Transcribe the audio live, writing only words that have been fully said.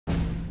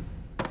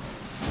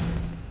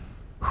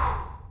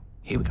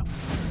here we go.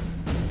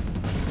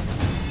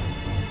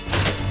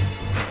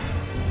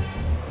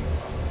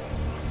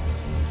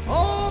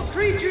 All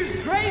creatures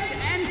great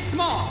and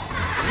small,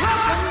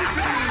 welcome to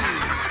the...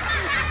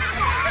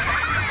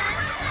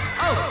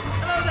 Oh,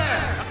 hello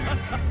there.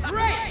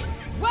 Great.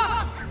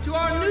 Welcome to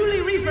our newly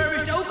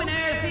refurbished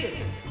open-air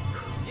theater.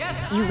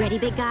 Yes, You ready,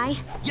 big guy?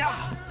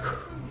 Yeah,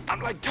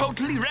 I'm like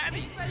totally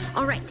ready.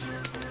 All right.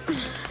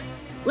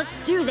 Let's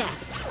do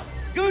this.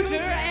 Gunter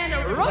and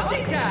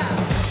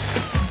Rosita.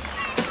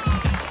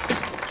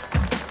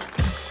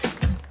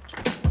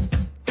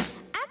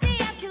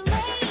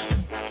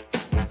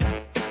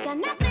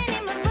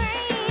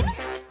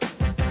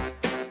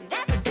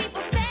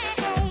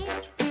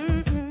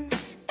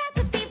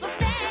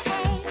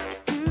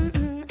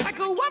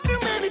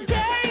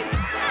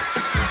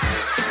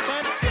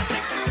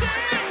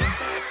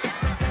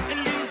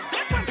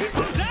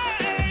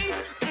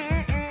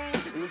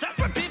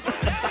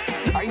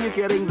 Are you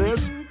getting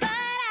this?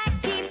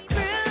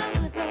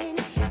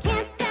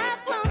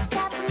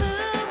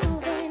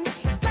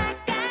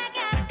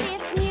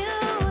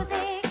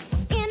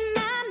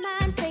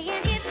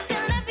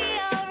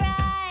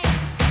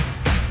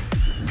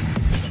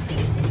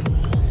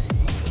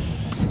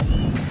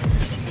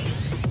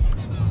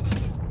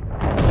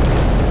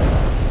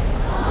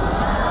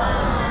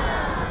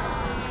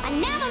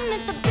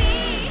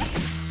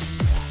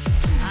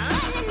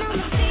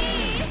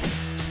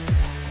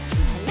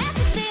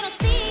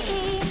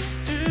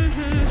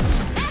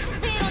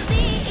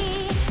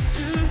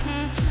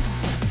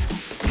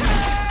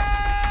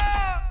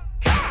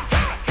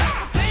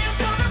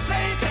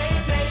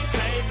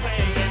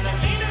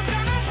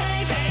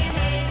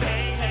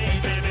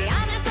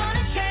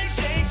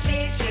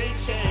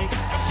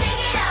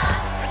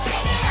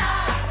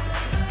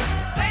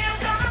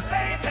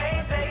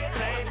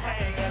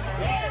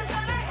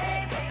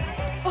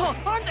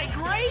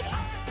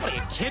 Are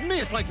you kidding me?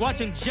 It's like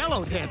watching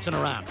Jell-O dancing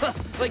around.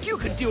 Like you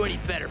could do any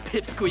better,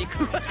 Pipsqueak.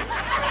 All right.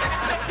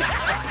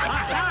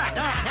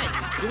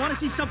 Hey, you want to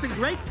see something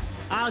great?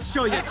 I'll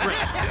show you great.